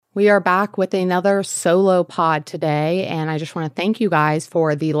We are back with another solo pod today, and I just want to thank you guys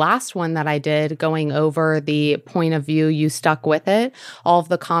for the last one that I did going over the point of view. You stuck with it. All of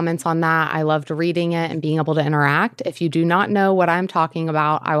the comments on that, I loved reading it and being able to interact. If you do not know what I'm talking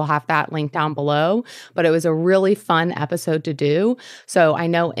about, I will have that link down below, but it was a really fun episode to do. So I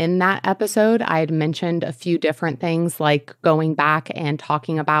know in that episode, I had mentioned a few different things like going back and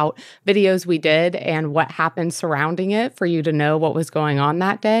talking about videos we did and what happened surrounding it for you to know what was going on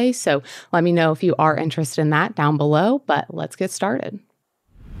that day. So let me know if you are interested in that down below, but let's get started.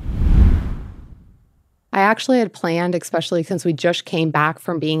 I actually had planned, especially since we just came back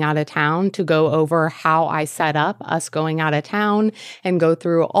from being out of town, to go over how I set up us going out of town and go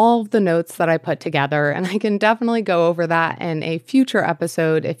through all of the notes that I put together. And I can definitely go over that in a future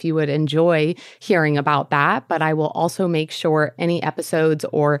episode if you would enjoy hearing about that. But I will also make sure any episodes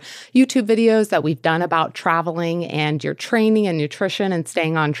or YouTube videos that we've done about traveling and your training and nutrition and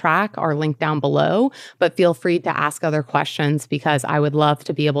staying on track are linked down below. But feel free to ask other questions because I would love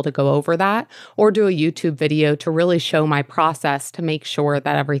to be able to go over that or do a YouTube video to really show my process to make sure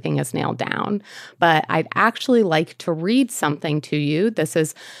that everything is nailed down. But I'd actually like to read something to you. This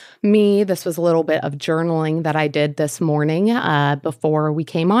is me. This was a little bit of journaling that I did this morning before we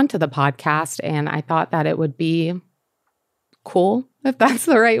came onto the podcast, and I thought that it would be cool, if that's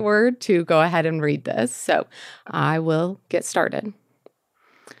the right word, to go ahead and read this. So I will get started.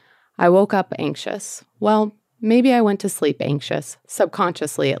 I woke up anxious. Well, maybe I went to sleep anxious,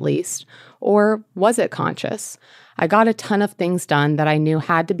 subconsciously at least. Or was it conscious? I got a ton of things done that I knew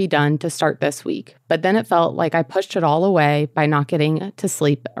had to be done to start this week, but then it felt like I pushed it all away by not getting to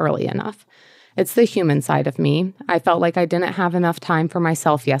sleep early enough. It's the human side of me. I felt like I didn't have enough time for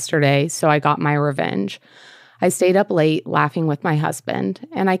myself yesterday, so I got my revenge. I stayed up late laughing with my husband,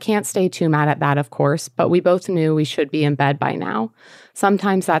 and I can't stay too mad at that, of course, but we both knew we should be in bed by now.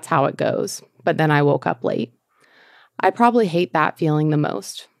 Sometimes that's how it goes, but then I woke up late. I probably hate that feeling the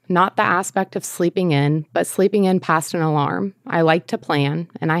most. Not the aspect of sleeping in, but sleeping in past an alarm. I like to plan,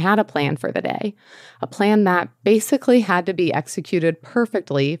 and I had a plan for the day. A plan that basically had to be executed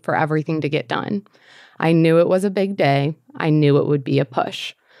perfectly for everything to get done. I knew it was a big day. I knew it would be a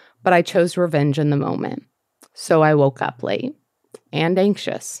push. But I chose revenge in the moment. So I woke up late and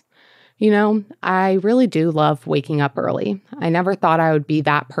anxious. You know, I really do love waking up early. I never thought I would be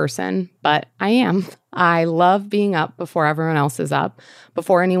that person, but I am. I love being up before everyone else is up,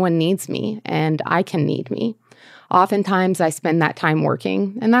 before anyone needs me, and I can need me. Oftentimes, I spend that time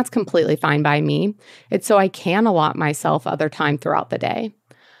working, and that's completely fine by me. It's so I can allot myself other time throughout the day.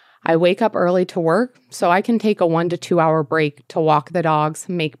 I wake up early to work, so I can take a 1 to 2 hour break to walk the dogs,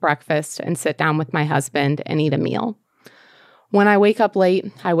 make breakfast, and sit down with my husband and eat a meal. When I wake up late,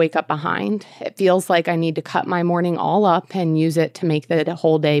 I wake up behind. It feels like I need to cut my morning all up and use it to make the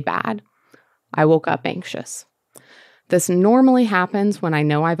whole day bad. I woke up anxious. This normally happens when I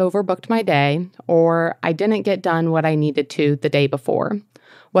know I've overbooked my day or I didn't get done what I needed to the day before.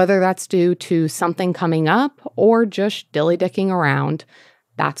 Whether that's due to something coming up or just dilly-dicking around,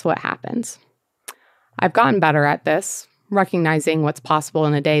 that's what happens. I've gotten better at this, recognizing what's possible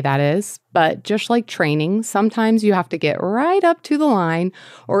in a day, that is. But just like training, sometimes you have to get right up to the line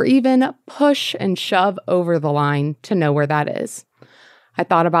or even push and shove over the line to know where that is. I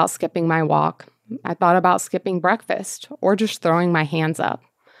thought about skipping my walk. I thought about skipping breakfast or just throwing my hands up.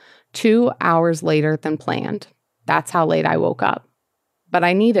 2 hours later than planned. That's how late I woke up. But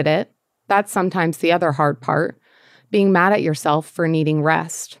I needed it. That's sometimes the other hard part. Being mad at yourself for needing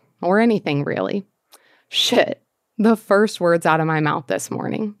rest or anything really. Shit. The first words out of my mouth this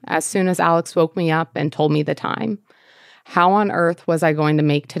morning, as soon as Alex woke me up and told me the time. How on earth was I going to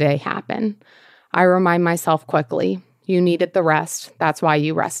make today happen? I remind myself quickly, you needed the rest. That's why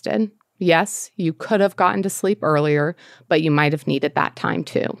you rested. Yes, you could have gotten to sleep earlier, but you might have needed that time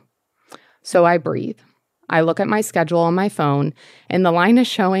too. So I breathe. I look at my schedule on my phone, and the line is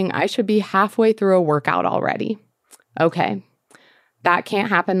showing I should be halfway through a workout already. Okay, that can't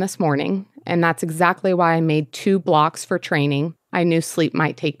happen this morning. And that's exactly why I made 2 blocks for training. I knew sleep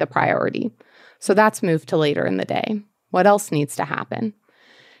might take the priority. So that's moved to later in the day. What else needs to happen?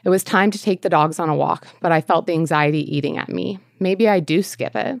 It was time to take the dogs on a walk, but I felt the anxiety eating at me. Maybe I do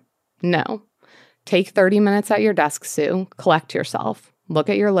skip it. No. Take 30 minutes at your desk, Sue. Collect yourself. Look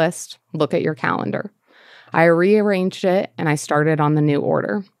at your list. Look at your calendar. I rearranged it and I started on the new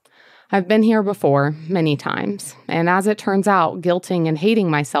order. I've been here before, many times, and as it turns out, guilting and hating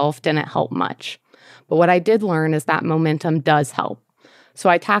myself didn't help much. But what I did learn is that momentum does help. So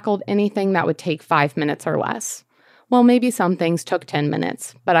I tackled anything that would take 5 minutes or less. Well, maybe some things took 10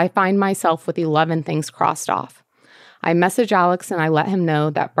 minutes, but I find myself with 11 things crossed off. I message Alex and I let him know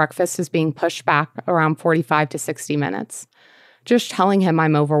that breakfast is being pushed back around 45 to 60 minutes. Just telling him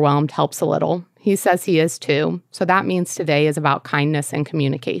I'm overwhelmed helps a little. He says he is too, so that means today is about kindness and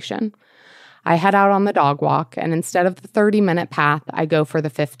communication. I head out on the dog walk, and instead of the 30-minute path, I go for the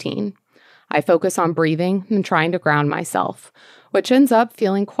 15. I focus on breathing and trying to ground myself, which ends up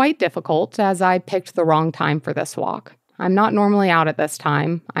feeling quite difficult as I picked the wrong time for this walk. I'm not normally out at this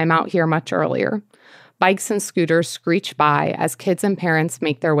time. I'm out here much earlier. Bikes and scooters screech by as kids and parents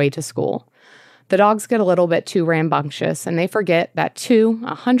make their way to school. The dogs get a little bit too rambunctious, and they forget that two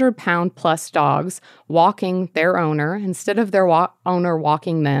 100-pound-plus dogs walking their owner instead of their owner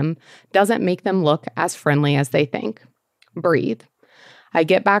walking them doesn't make them look as friendly as they think. Breathe. I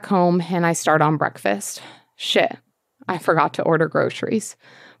get back home and I start on breakfast. Shit, I forgot to order groceries.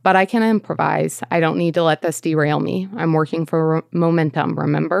 But I can improvise. I don't need to let this derail me. I'm working for momentum,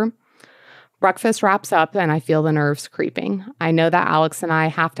 remember? Breakfast wraps up and I feel the nerves creeping. I know that Alex and I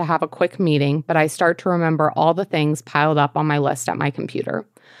have to have a quick meeting, but I start to remember all the things piled up on my list at my computer.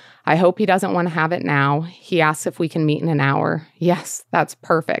 I hope he doesn't want to have it now. He asks if we can meet in an hour. Yes, that's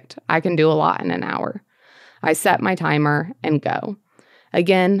perfect. I can do a lot in an hour. I set my timer and go.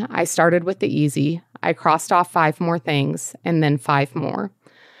 Again, I started with the easy. I crossed off 5 more things and then 5 more.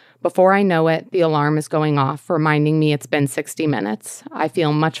 Before I know it, the alarm is going off, reminding me it's been 60 minutes. I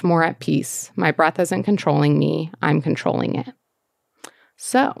feel much more at peace. My breath isn't controlling me. I'm controlling it.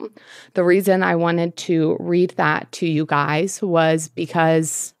 So, the reason I wanted to read that to you guys was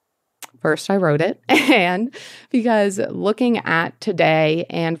because first I wrote it, and because looking at today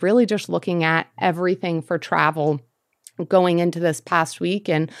and really just looking at everything for travel going into this past week,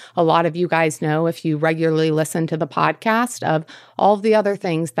 and a lot of you guys know if you regularly listen to the podcast of all of the other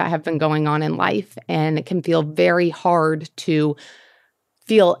things that have been going on in life, and it can feel very hard to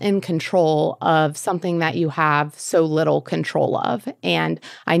feel in control of something that you have so little control of. And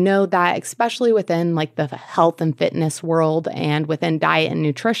I know that especially within like the health and fitness world and within diet and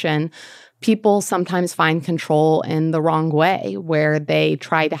nutrition, people sometimes find control in the wrong way, where they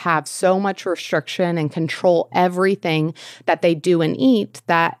try to have so much restriction and control everything that they do and eat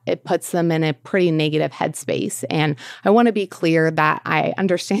that it puts them in a pretty negative headspace. And I want to be clear that I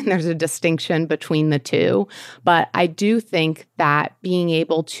understand there's a distinction between the two, but I do think that being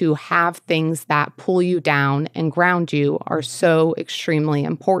able to have things that pull you down and ground you are so extremely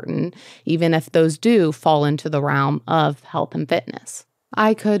important, even if those do fall into the realm of health and fitness.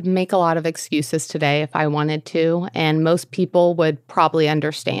 I could make a lot of excuses today if I wanted to, and most people would probably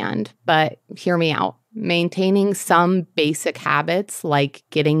understand, but hear me out. Maintaining some basic habits like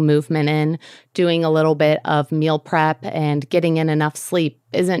getting movement in, doing a little bit of meal prep, and getting in enough sleep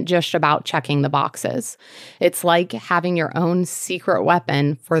isn't just about checking the boxes. It's like having your own secret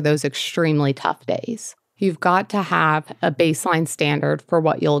weapon for those extremely tough days. You've got to have a baseline standard for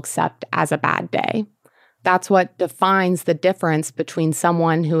what you'll accept as a bad day. That's what defines the difference between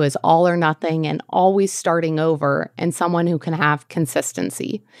someone who is all or nothing and always starting over and someone who can have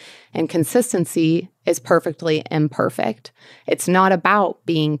consistency. And consistency is perfectly imperfect. It's not about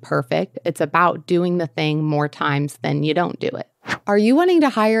being perfect. It's about doing the thing more times than you don't do it. Are you wanting to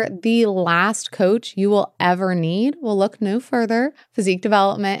hire the last coach you will ever need? Well, look no further. Physique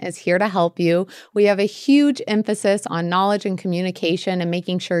Development is here to help you. We have a huge emphasis on knowledge and communication and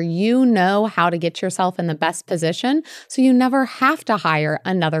making sure you know how to get yourself in the best position so you never have to hire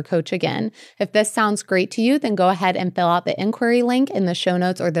another coach again. If this sounds great to you, then go ahead and fill out the inquiry link in the show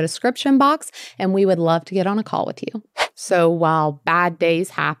notes or the description box, and we would love to get on a call with you. So while bad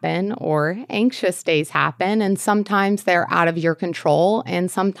days happen or anxious days happen, and sometimes they're out of your control and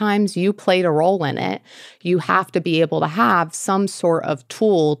sometimes you played a role in it, you have to be able to have some sort of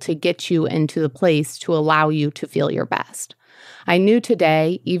tool to get you into the place to allow you to feel your best. I knew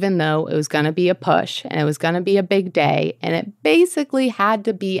today, even though it was going to be a push and it was going to be a big day, and it basically had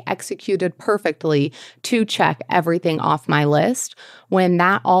to be executed perfectly to check everything off my list, when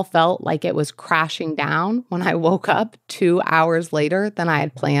that all felt like it was crashing down when I woke up 2 hours later than I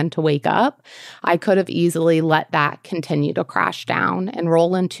had planned to wake up, I could have easily let that continue to crash down and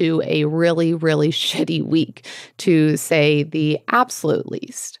roll into a really, really shitty week, to say the absolute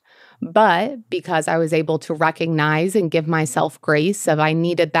least. But because I was able to recognize and give myself grace of I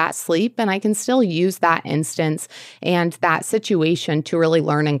needed that sleep, and I can still use that instance and that situation to really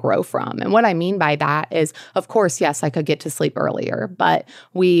learn and grow from. And what I mean by that is, of course, yes, I could get to sleep earlier, but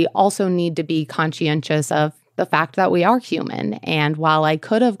we also need to be conscientious of the fact that we are human. And while I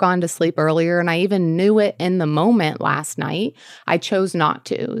could have gone to sleep earlier, and I even knew it in the moment last night, I chose not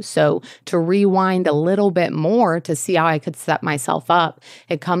to. So to rewind a little bit more to see how I could set myself up,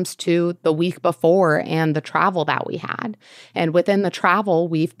 it comes to the week before and the travel that we had. And within the travel,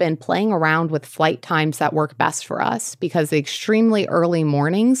 we've been playing around with flight times that work best for us, because the extremely early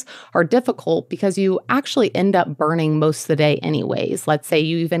mornings are difficult because you actually end up burning most of the day anyways. Let's say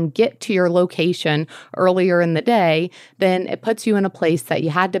you even get to your location earlier in the day, then it puts you in a place that you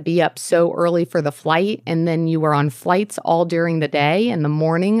had to be up so early for the flight, and then you were on flights all during the day, and the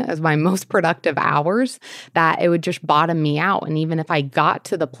morning is my most productive hours, that it would just bottom me out. And even if I got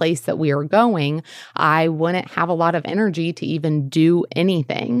to the place that we were going, I wouldn't have a lot of energy to even do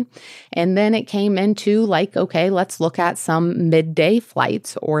anything. And then it came into like, okay, let's look at some midday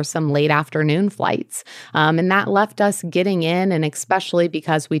flights or some late afternoon flights. And that left us getting in, and especially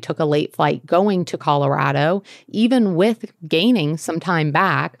because we took a late flight going to Colorado, even with gaining some time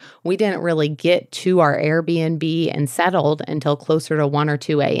back, we didn't really get to our Airbnb and settled until closer to 1 or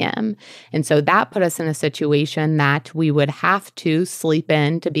 2 a.m. And so that put us in a situation that we would have to sleep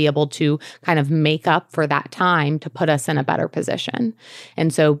in to be able to kind of make up for that time to put us in a better position.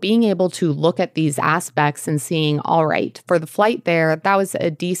 And so being able to look at these aspects and seeing, all right, for the flight there, that was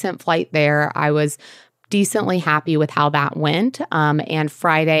a decent flight there. I was decently happy with how that went. And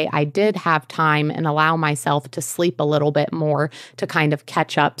Friday, I did have time and allow myself to sleep a little bit more to kind of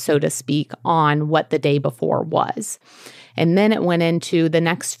catch up, so to speak, on what the day before was. And then it went into the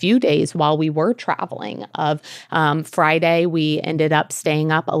next few days while we were traveling. Friday, we ended up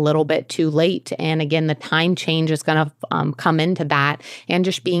staying up a little bit too late. And again, the time change is going to come into that, and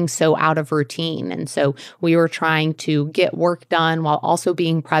just being so out of routine. And so we were trying to get work done while also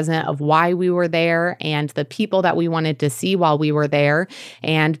being present of why we were there and the people that we wanted to see while we were there,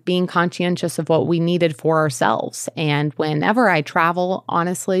 and being conscientious of what we needed for ourselves. And whenever I travel,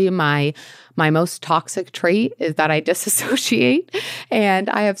 honestly, my most toxic trait is that I disassociate, and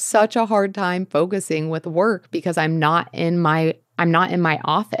I have such a hard time focusing with work because I'm not in my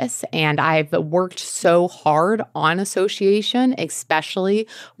office, and I've worked so hard on association, especially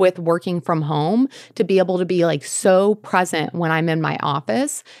with working from home, to be able to be like so present when I'm in my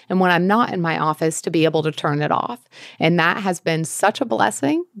office, and when I'm not in my office to be able to turn it off. And that has been such a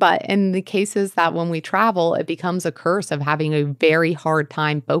blessing. But in the cases that when we travel, it becomes a curse of having a very hard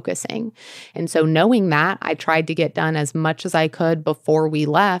time focusing. And so knowing that, I tried to get done as much as I could before we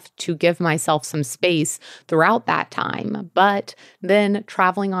left to give myself some space throughout that time. But then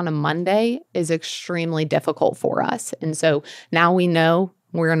traveling on a Monday is extremely difficult for us. And so now we know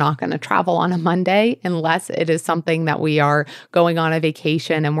we're not going to travel on a Monday unless it is something that we are going on a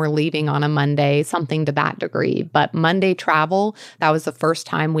vacation and we're leaving on a Monday, something to that degree. But Monday travel, that was the first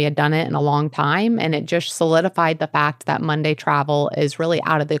time we had done it in a long time. And it just solidified the fact that Monday travel is really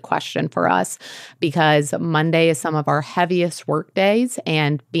out of the question for us, because Monday is some of our heaviest work days,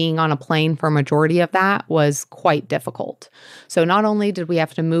 and being on a plane for a majority of that was quite difficult. So not only did we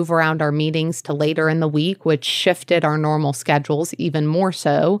have to move around our meetings to later in the week, which shifted our normal schedules even more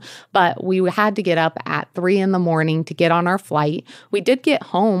so, but we had to get up at 3 a.m. to get on our flight. We did get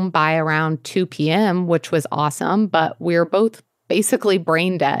home by around 2 p.m., which was awesome, but we were both basically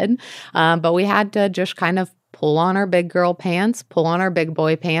brain dead. But we had to just kind of pull on our big girl pants, pull on our big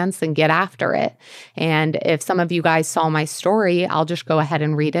boy pants, and get after it. And if some of you guys saw my story, I'll just go ahead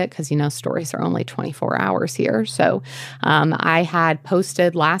and read it, because stories are only 24 hours here. So I had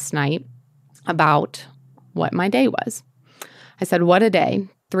posted last night about what my day was. I said, what a day.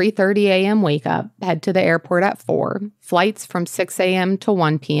 3:30 a.m. wake up, head to the airport at 4, flights from 6 a.m. to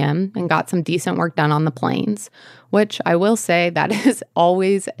 1 p.m., and got some decent work done on the planes, which I will say that is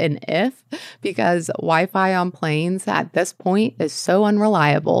always an if, because Wi-Fi on planes at this point is so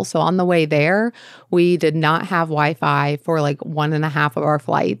unreliable. So on the way there, we did not have Wi-Fi for like 1.5 of our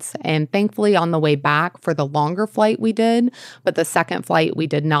flights. And thankfully on the way back for the longer flight we did, but the second flight we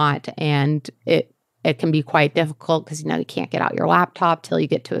did not. And it can be quite difficult because, you can't get out your laptop till you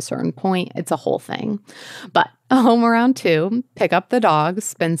get to a certain point. It's a whole thing. But home around 2, pick up the dogs,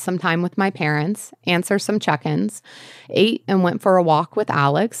 spend some time with my parents, answer some check-ins, ate and went for a walk with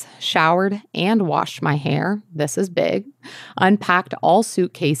Alex, showered and washed my hair. This is big. Unpacked all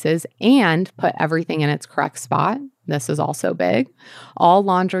suitcases and put everything in its correct spot. This is also big. All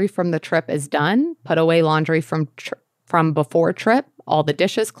laundry from the trip is done. Put away laundry from from before trip, all the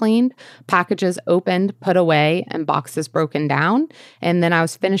dishes cleaned, packages opened, put away, and boxes broken down. And then I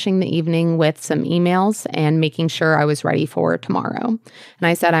was finishing the evening with some emails and making sure I was ready for tomorrow. And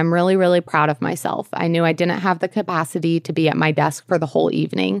I said, I'm really, really proud of myself. I knew I didn't have the capacity to be at my desk for the whole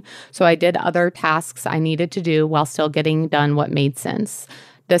evening. So I did other tasks I needed to do while still getting done what made sense.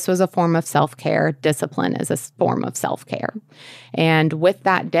 This was a form of self-care. Discipline is a form of self-care. And with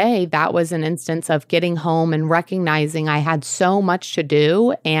that day, that was an instance of getting home and recognizing I had so much to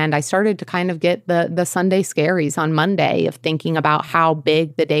do. And I started to kind of get the Sunday scaries on Monday of thinking about how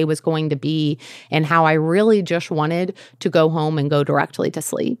big the day was going to be and how I really just wanted to go home and go directly to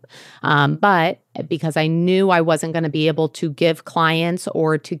sleep. But because I knew I wasn't going to be able to give clients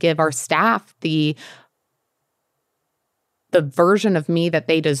or to give our staff the version of me that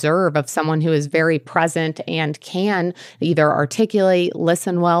they deserve, of someone who is very present and can either articulate,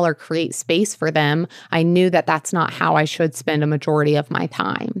 listen well, or create space for them, I knew that that's not how I should spend a majority of my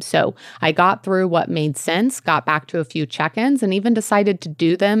time. So I got through what made sense, got back to a few check-ins, and even decided to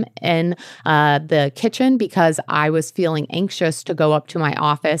do them in the kitchen because I was feeling anxious to go up to my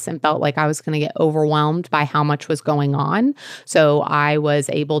office and felt like I was going to get overwhelmed by how much was going on. So I was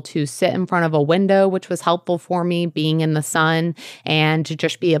able to sit in front of a window, which was helpful for me, being in the sun, and to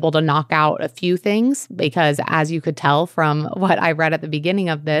just be able to knock out a few things, because as you could tell from what I read at the beginning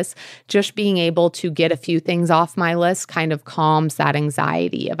of this, just being able to get a few things off my list kind of calms that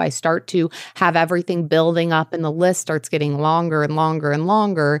anxiety. If I start to have everything building up and the list starts getting longer and longer and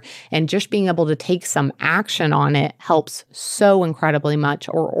longer, and just being able to take some action on it helps so incredibly much,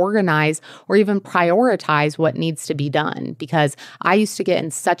 or organize or even prioritize what needs to be done. Because I used to get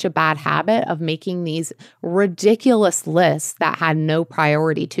in such a bad habit of making these ridiculous lists that had no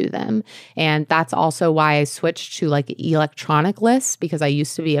priority to them. And that's also why I switched to like electronic lists, because I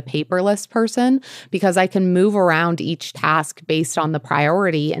used to be a paper list person, because I can move around each task based on the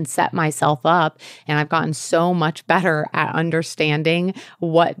priority and set myself up. And I've gotten so much better at understanding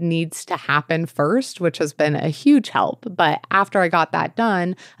what needs to happen first, which has been a huge help. But after I got that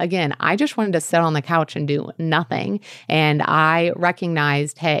done, again, I just wanted to sit on the couch and do nothing. And I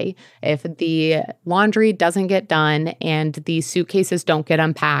recognized, hey, if the laundry doesn't get done and these suitcases don't get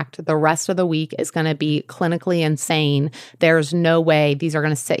unpacked, the rest of the week is going to be clinically insane. There's no way these are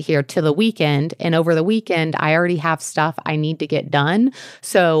going to sit here till the weekend. And over the weekend, I already have stuff I need to get done.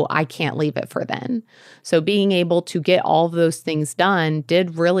 So I can't leave it for then. So being able to get all of those things done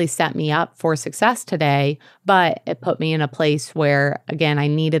did really set me up for success today. But it put me in a place where, again, I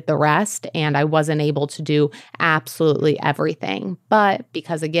needed the rest and I wasn't able to do absolutely everything. But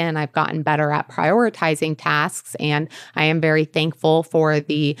because, again, I've gotten better at prioritizing tasks, and I am very thankful for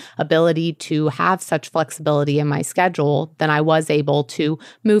the ability to have such flexibility in my schedule, then I was able to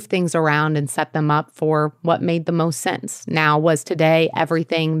move things around and set them up for what made the most sense. Now, was today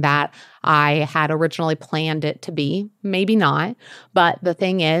everything that I had originally planned it to be? Maybe not. But the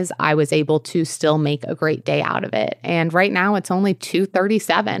thing is, I was able to still make a great day out of it. And right now it's only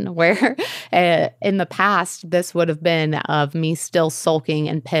 2:37, where in the past, this would have been of me still sulking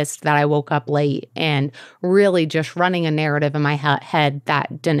and pissed that I woke up late and really just running a narrative in my head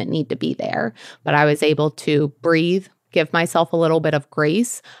that didn't need to be there. But I was able to breathe, give myself a little bit of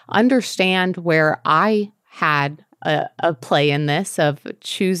grace, understand where I had a play in this of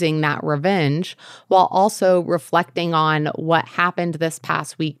choosing that revenge, while also reflecting on what happened this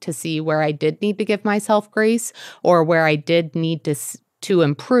past week to see where I did need to give myself grace, or where I did need to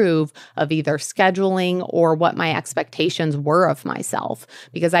improve of either scheduling or what my expectations were of myself.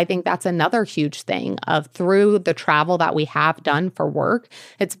 Because I think that's another huge thing of through the travel that we have done for work,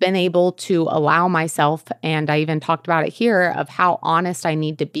 it's been able to allow myself, and I even talked about it here, of how honest I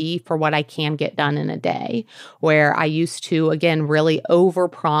need to be for what I can get done in a day, where I used to, again, really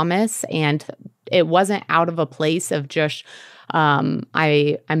overpromise, and it wasn't out of a place of just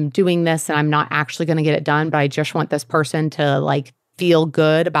I'm doing this and I'm not actually going to get it done, but I just want this person to like feel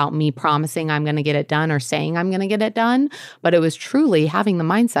good about me promising I'm going to get it done or saying I'm going to get it done. But it was truly having the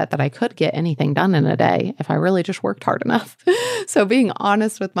mindset that I could get anything done in a day if I really just worked hard enough. So being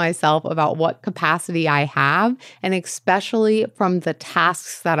honest with myself about what capacity I have, and especially from the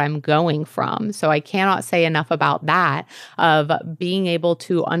tasks that I'm going from. So I cannot say enough about that, of being able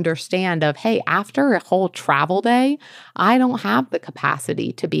to understand of, hey, after a whole travel day, I don't have the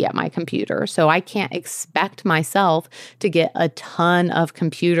capacity to be at my computer. So I can't expect myself to get a ton ton of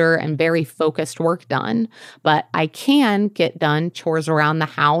computer and very focused work done, but I can get done chores around the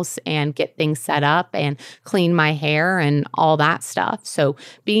house and get things set up and clean my hair and all that stuff. So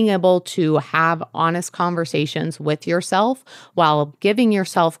being able to have honest conversations with yourself while giving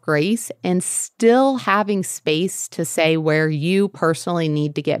yourself grace and still having space to say where you personally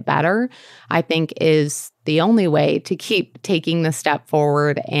need to get better, I think is the only way to keep taking the step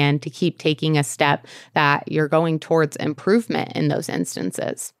forward and to keep taking a step that you're going towards improvement in those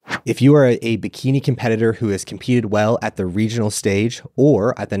instances. If you are a bikini competitor who has competed well at the regional stage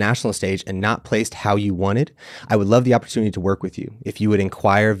or at the national stage and not placed how you wanted, I would love the opportunity to work with you. If you would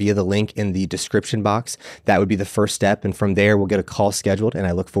inquire via the link in the description box, that would be the first step. And from there, we'll get a call scheduled, and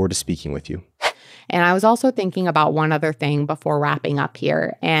I look forward to speaking with you. And I was also thinking about one other thing before wrapping up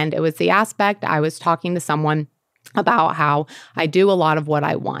here. And it was the aspect I was talking to someone about how I do a lot of what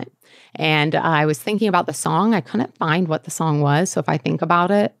I want. And I was thinking about the song. I couldn't find what the song was. So if I think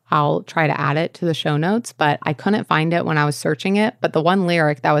about it, I'll try to add it to the show notes. But I couldn't find it when I was searching it. But the one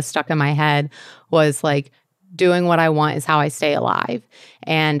lyric that was stuck in my head was like, doing what I want is how I stay alive.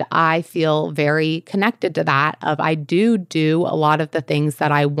 And I feel very connected to that of I do a lot of the things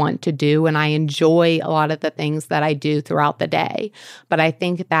that I want to do, and I enjoy a lot of the things that I do throughout the day. But I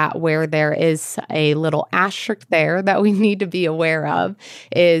think that where there is a little asterisk there that we need to be aware of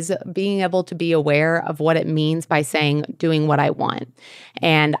is being able to be aware of what it means by saying doing what I want.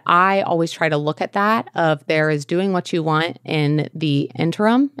 And I always try to look at that of there is doing what you want in the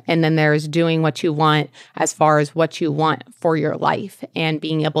interim, and then there is doing what you want as far as what you want for your life and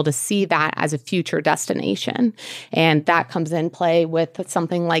being able to see that as a future destination. And that comes in play with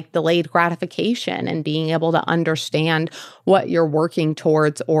something like delayed gratification and being able to understand what you're working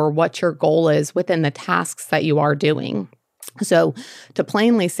towards or what your goal is within the tasks that you are doing. So to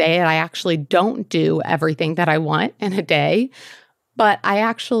plainly say it, I actually don't do everything that I want in a day, but I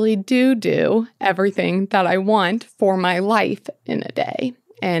actually do everything that I want for my life in a day.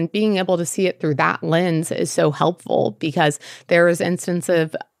 And being able to see it through that lens is so helpful because there is instance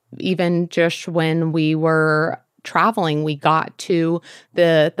of even just when we were traveling, we got to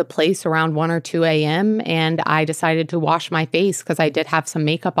the place around 1 or 2 a.m. and I decided to wash my face because I did have some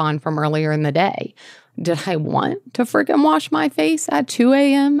makeup on from earlier in the day. Did I want to freaking wash my face at 2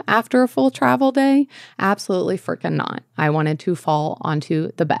 a.m. after a full travel day? Absolutely freaking not. I wanted to fall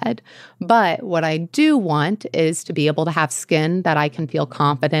onto the bed. But what I do want is to be able to have skin that I can feel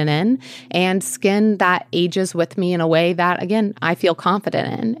confident in and skin that ages with me in a way that, again, I feel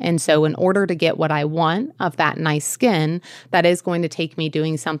confident in. And so in order to get what I want of that nice skin, that is going to take me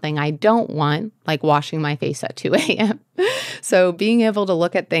doing something I don't want, like washing my face at 2 a.m. So being able to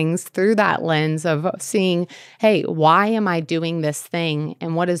look at things through that lens of seeing, hey, why am I doing this thing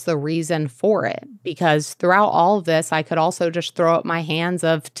and what is the reason for it? Because throughout all of this, I could also just throw up my hands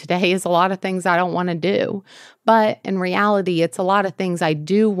of today is a lot of things I don't want to do. But in reality, it's a lot of things I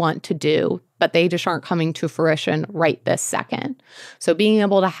do want to do, but they just aren't coming to fruition right this second. So being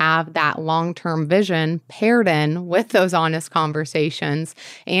able to have that long-term vision paired in with those honest conversations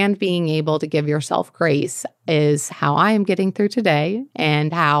and being able to give yourself grace is how I am getting through today,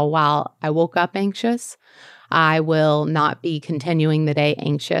 and how while I woke up anxious, I will not be continuing the day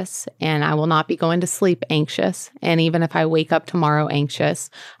anxious, and I will not be going to sleep anxious. And even if I wake up tomorrow anxious,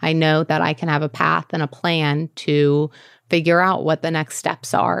 I know that I can have a path and a plan to figure out what the next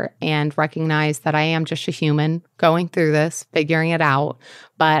steps are and recognize that I am just a human going through this, figuring it out.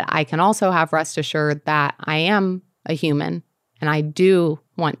 But I can also have rest assured that I am a human and I do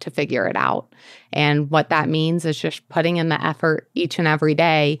want to figure it out. And what that means is just putting in the effort each and every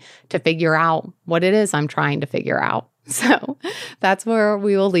day to figure out what it is I'm trying to figure out. So that's where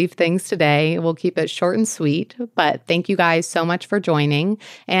we will leave things today. We'll keep it short and sweet, but thank you guys so much for joining.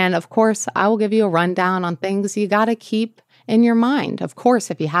 And of course, I will give you a rundown on things you got to keep in your mind. Of course,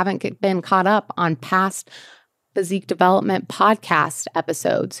 if you haven't been caught up on past physique development podcast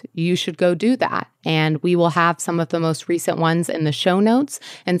episodes, you should go do that. And we will have some of the most recent ones in the show notes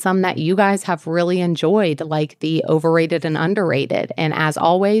and some that you guys have really enjoyed, like the overrated and underrated. And as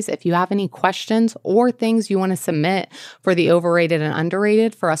always, if you have any questions or things you want to submit for the overrated and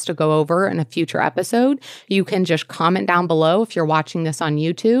underrated for us to go over in a future episode, you can just comment down below if you're watching this on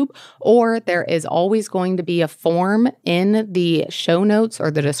YouTube, or there is always going to be a form in the show notes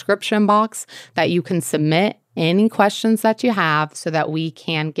or the description box that you can submit any questions that you have so that we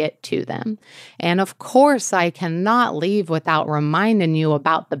can get to them. And of course, I cannot leave without reminding you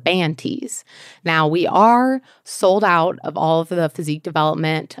about the band tees. Now, we are sold out of all of the physique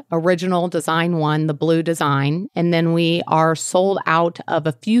development original design one, the blue design, and then we are sold out of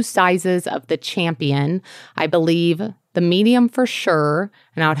a few sizes of the champion. I believe the medium for sure,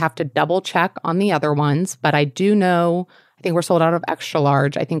 and I would have to double check on the other ones, but I do know, I think we're sold out of extra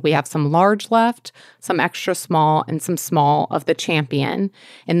large. I think we have some large left, some extra small, and some small of the Champion.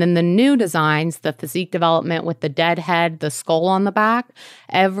 And then the new designs, the physique development with the dead head, the skull on the back,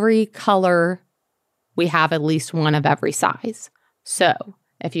 every color, we have at least one of every size. So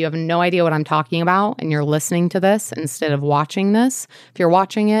if you have no idea what I'm talking about and you're listening to this instead of watching this, if you're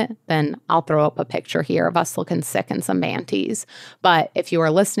watching it, then I'll throw up a picture here of us looking sick in some banties. But if you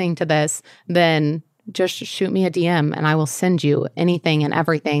are listening to this, then just shoot me a DM and I will send you anything and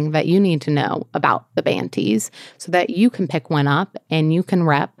everything that you need to know about the banties so that you can pick one up and you can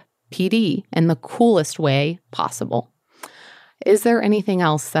rep PD in the coolest way possible. Is there anything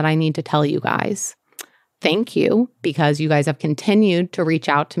else that I need to tell you guys? Thank you, because you guys have continued to reach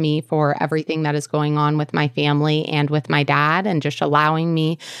out to me for everything that is going on with my family and with my dad, and just allowing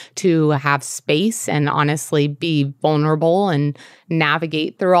me to have space and honestly be vulnerable and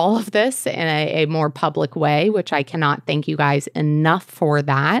navigate through all of this in a more public way, which I cannot thank you guys enough for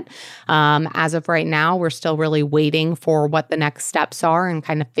that. As of right now, we're still really waiting for what the next steps are and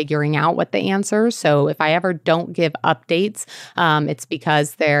kind of figuring out what the answers. So if I ever don't give updates, it's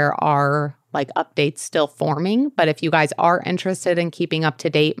because there are updates still forming. But if you guys are interested in keeping up to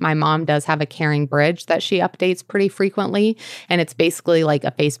date, my mom does have a Caring Bridge that she updates pretty frequently. And it's basically like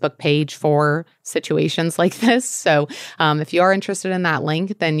a Facebook page for situations like this. So if you are interested in that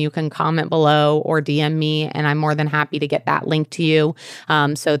link, then you can comment below or DM me, and I'm more than happy to get that link to you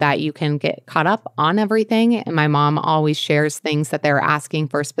so that you can get caught up on everything. And my mom always shares things that they're asking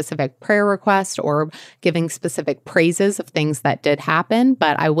for specific prayer requests or giving specific praises of things that did happen.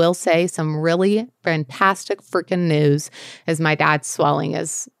 But I will say some really fantastic freaking news is my dad's swelling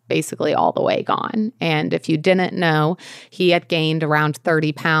is basically all the way gone. And if you didn't know, he had gained around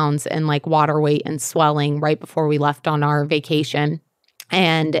 30 pounds in water weight and swelling right before we left on our vacation.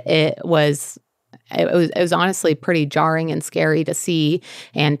 And it was honestly pretty jarring and scary to see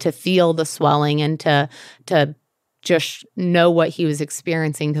and to feel the swelling and to just know what he was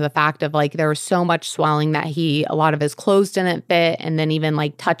experiencing, to the fact of there was so much swelling that a lot of his clothes didn't fit. And then even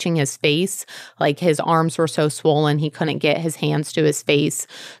touching his face, his arms were so swollen, he couldn't get his hands to his face.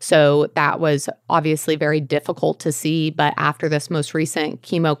 So that was obviously very difficult to see. But after this most recent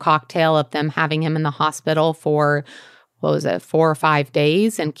chemo cocktail of them having him in the hospital for 4 or 5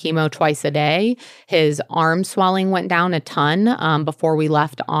 days and chemo twice a day, his arm swelling went down a ton before we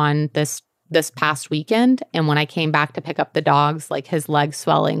left on this past weekend. And when I came back to pick up the dogs, his leg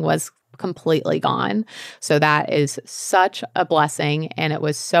swelling was completely gone. So that is such a blessing. And it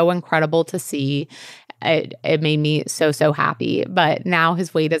was so incredible to see. It made me so happy. But now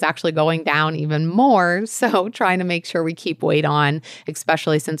his weight is actually going down even more. So trying to make sure we keep weight on,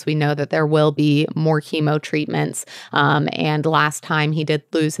 especially since we know that there will be more chemo treatments. And last time he did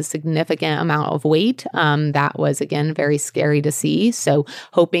lose a significant amount of weight. That was, again, very scary to see. So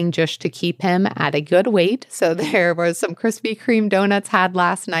hoping just to keep him at a good weight. So there was some Krispy Kreme donuts had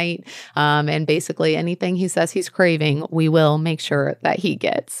last night. And basically anything he says he's craving, we will make sure that he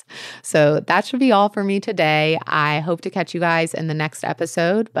gets. So that should be all for me today. I hope to catch you guys in the next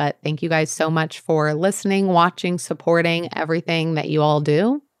episode, but thank you guys so much for listening, watching, supporting everything that you all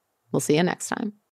do. We'll see you next time.